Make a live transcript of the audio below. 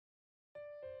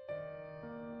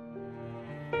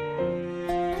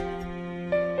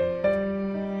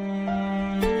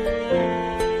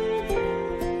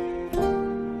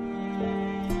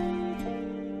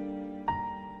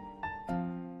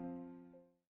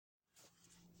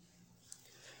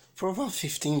Proverbs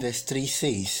 15 verse 3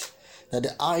 says that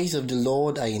the eyes of the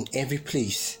Lord are in every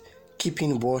place,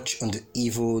 keeping watch on the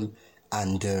evil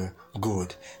and the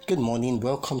good. Good morning.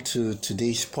 Welcome to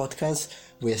today's podcast.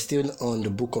 We're still on the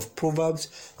book of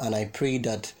Proverbs, and I pray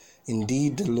that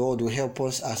indeed the Lord will help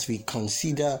us as we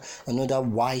consider another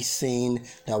wise saying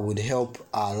that would help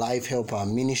our life, help our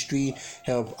ministry,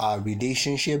 help our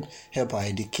relationship, help our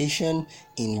education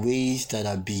in ways that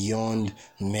are beyond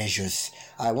measures.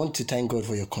 I want to thank God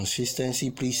for your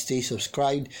consistency. Please stay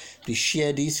subscribed. Please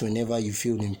share this whenever you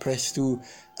feel impressed to,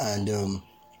 and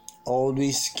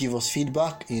always give us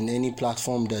feedback in any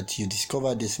platform that you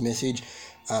discover this message,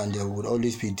 and I would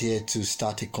always be there to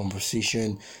start a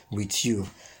conversation with you.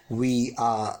 We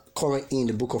are currently in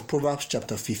the book of Proverbs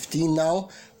chapter 15 now,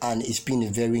 and it's been a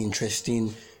very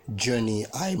interesting journey.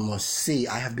 I must say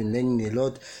I have been learning a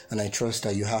lot, and I trust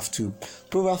that you have to.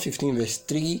 Proverbs 15 verse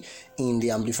 3 in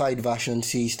the Amplified Version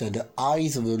says that the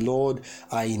eyes of the Lord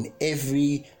are in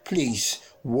every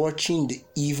place, watching the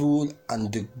evil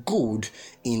and the good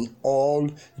in all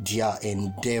their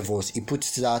endeavors. He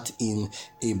puts that in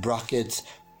a bracket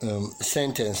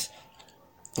sentence.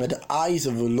 The eyes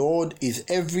of the Lord is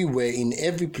everywhere, in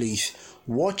every place,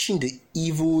 watching the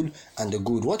evil and the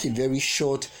good. What a very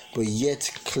short but yet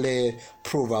clear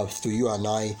Proverbs to you and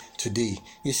I today.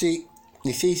 You see,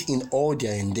 it says in all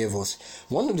their endeavors.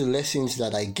 One of the lessons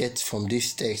that I get from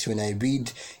this text when I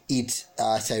read it,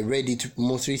 as I read it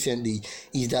most recently,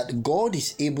 is that God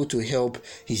is able to help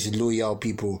his loyal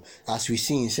people, as we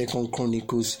see in 2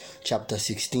 Chronicles chapter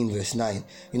 16 verse 9.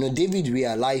 David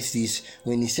realized this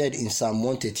when he said in Psalm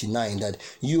 139 that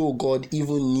you, O God,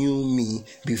 even knew me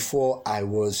before I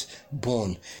was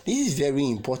born. This is very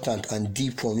important and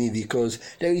deep for me, because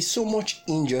there is so much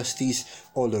injustice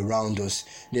all around us.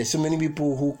 There's so many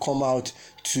people who come out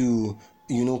to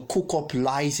cook up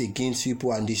lies against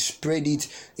people, and they spread it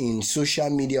in social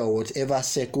media or whatever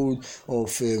circle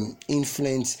of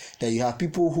influence that you have.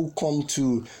 People who come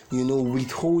to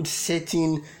withhold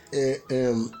certain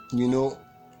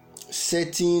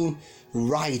certain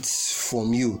rights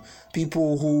from you.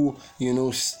 People who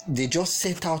they just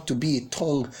set out to be a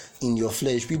tongue in your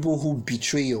flesh. People who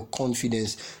betray your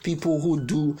confidence. People who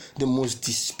do the most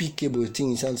despicable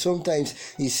things, and sometimes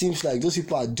it seems like those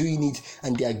people are doing it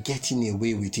and they are getting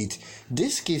away with it.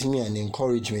 This gives me an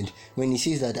encouragement when he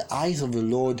says that the eyes of the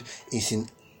Lord is in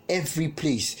every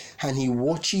place, and he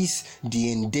watches the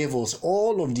endeavors,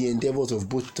 all of the endeavors of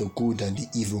both the good and the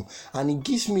evil. And it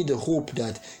gives me the hope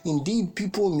that indeed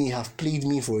people may have played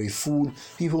me for a fool,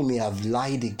 people may have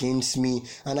lied against me,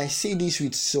 and I say this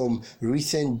with some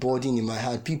recent burden in my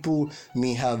heart. People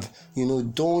may have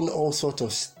done all sorts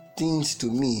of things to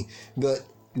me, but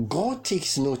God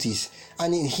takes notice,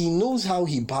 and he knows how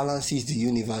he balances the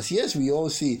universe. Yes, we all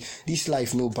say this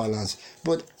life no balance,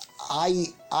 but I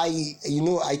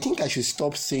think I should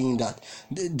stop saying that.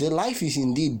 The life is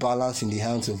indeed balanced in the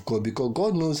hands of God, because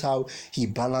God knows how he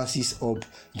balances up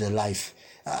the life.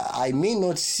 I may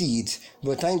not see it,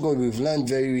 but thank God we've learned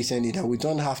very recently that we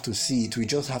don't have to see it. We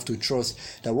just have to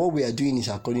trust that what we are doing is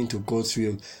according to God's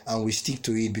will, and we stick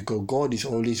to it, because God is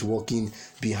always working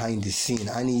behind the scene,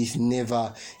 and he is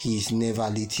never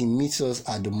late. He meets us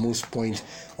at the most point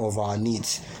of our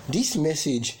needs. This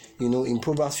message, in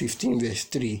Proverbs 15 verse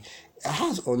 3,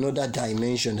 has another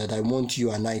dimension that I want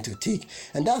you and I to take,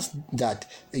 and that's that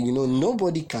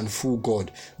nobody can fool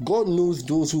God. God knows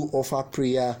those who offer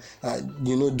prayer,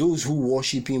 those who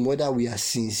worship him, whether we are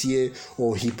sincere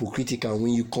or hypocritical.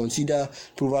 When you consider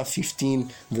Proverbs 15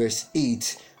 verse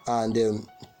 8 and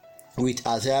with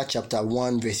Isaiah chapter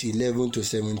 1 verse 11 to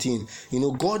 17,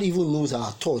 God even knows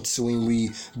our thoughts. When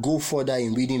we go further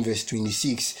in reading verse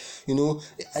 26,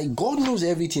 God knows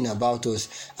everything about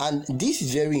us. And this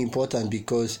is very important,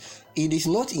 because it is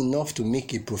not enough to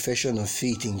make a profession of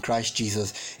faith in Christ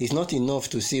Jesus. It's not enough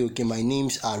to say, okay, my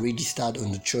names are registered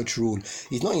on the church roll.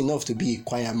 It's not enough to be a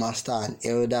choir master, an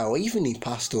elder, or even a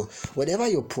pastor. Whatever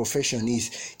your profession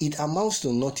is, it amounts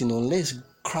to nothing unless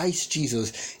Christ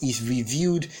Jesus is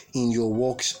revealed in your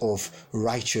works of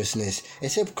righteousness.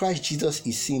 Except Christ Jesus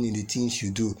is seen in the things you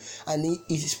do. And it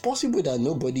is possible that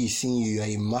nobody is seeing you. You are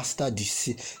a master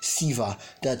deceiver,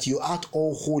 that you act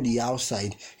all holy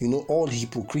outside, all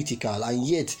hypocritical, and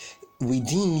yet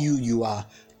within you are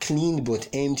clean but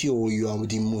empty, or you are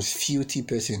the most filthy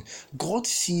person. God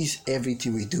sees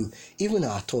everything we do, even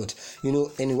our thought.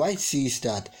 And White says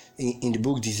that in the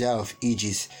book Desire of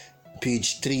Ages,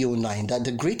 page 309, that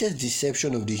the greatest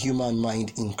deception of the human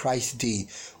mind in Christ's day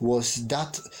was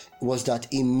that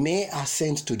a mere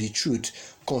assent to the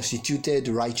truth constituted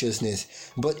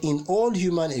righteousness. But in all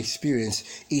human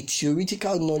experience, a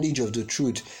theoretical knowledge of the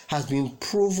truth has been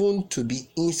proven to be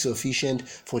insufficient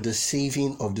for the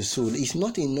saving of the soul. It's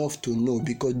not enough to know,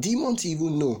 because demons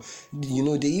even know,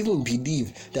 they even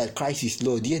believe that Christ is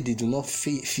Lord, yet they do not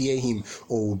fear him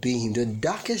or obey him. The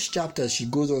darkest chapters, she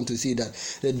goes on to say that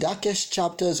the darkest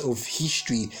chapters of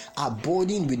history are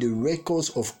burdened with the records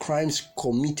of crimes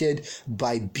committed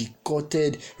by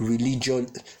bigoted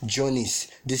religious journeys.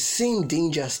 The same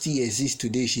danger still exists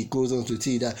today. She goes on to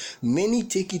say that many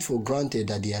take it for granted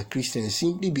that they are Christians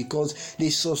simply because they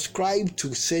subscribe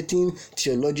to certain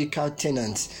theological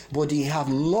tenets, but they have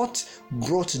not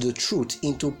brought the truth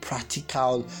into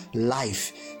practical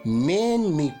life.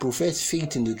 Men may profess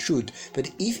faith in the truth,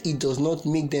 but if it does not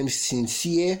make them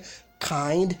sincere,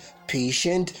 kind,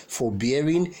 patient,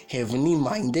 forbearing, heavenly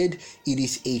minded, it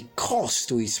is a curse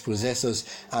to its possessors,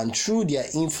 and through their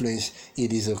influence,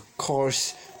 it is a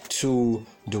curse to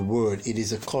the word. It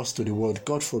is a curse to the world.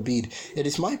 God forbid. It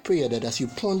is my prayer that as you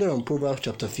ponder on Proverbs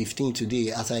chapter 15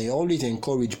 today, as I always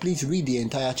encourage, please read the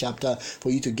entire chapter for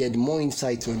you to get more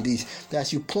insights on this. That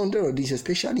as you ponder on this,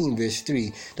 especially in verse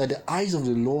 3, that the eyes of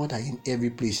the Lord are in every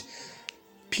place.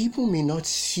 People may not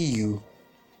see you,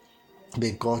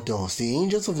 but God does. The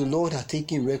angels of the Lord are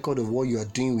taking record of what you are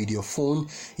doing with your phone.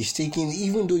 It's taking,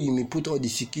 even though you may put all the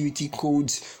security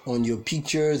codes on your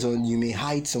pictures, or you may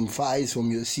hide some files from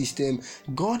your system,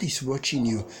 God is watching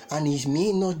you, and he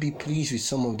may not be pleased with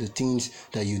some of the things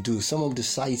that you do, some of the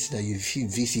sites that you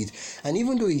visit. And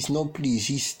even though he's not pleased,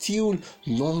 he's still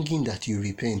longing that you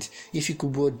repent. If you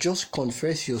could but just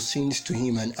confess your sins to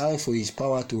him and ask for his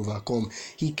power to overcome,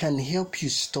 he can help you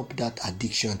stop that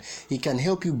addiction. He can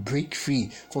help you break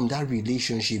free from that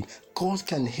relationship. God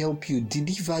can help you,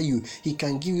 deliver you. He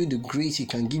can give you the grace. He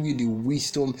can give you the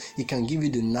wisdom. He can give you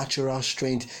the natural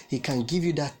strength. He can give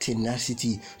you that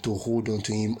tenacity to hold on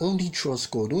to him. Only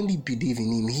trust God. Only believe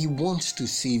in him. He wants to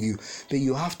save you. But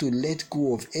you have to let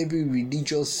go of every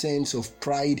religious sense of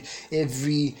pride,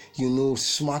 every,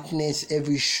 smartness,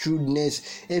 every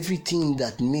shrewdness, everything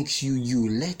that makes you you.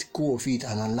 Let go of it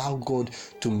and allow God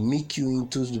to make you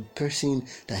into the person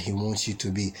that he wants you to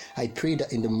be. I pray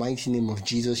that in the mighty name of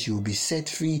Jesus, you will be set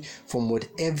free from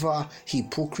whatever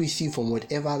hypocrisy, from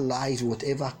whatever lies,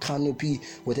 whatever canopy,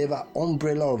 whatever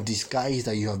umbrella of disguise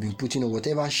that you have been putting on,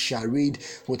 whatever charade,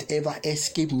 whatever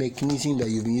escape mechanism that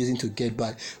you've been using to get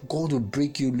by. God will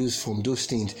break you loose from those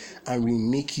things and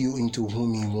remake you into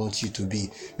whom he wants you to be.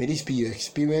 May this be your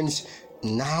experience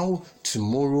now,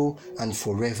 tomorrow, and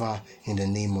forever, in the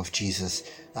name of Jesus.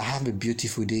 I have a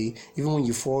beautiful day. Even when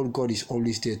you fall, God is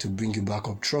always there to bring you back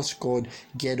up. Trust God,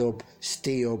 get up,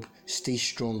 stay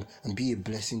strong, and be a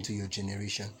blessing to your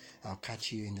generation. I'll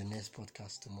catch you in the next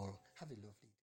podcast tomorrow. Have a lovely day.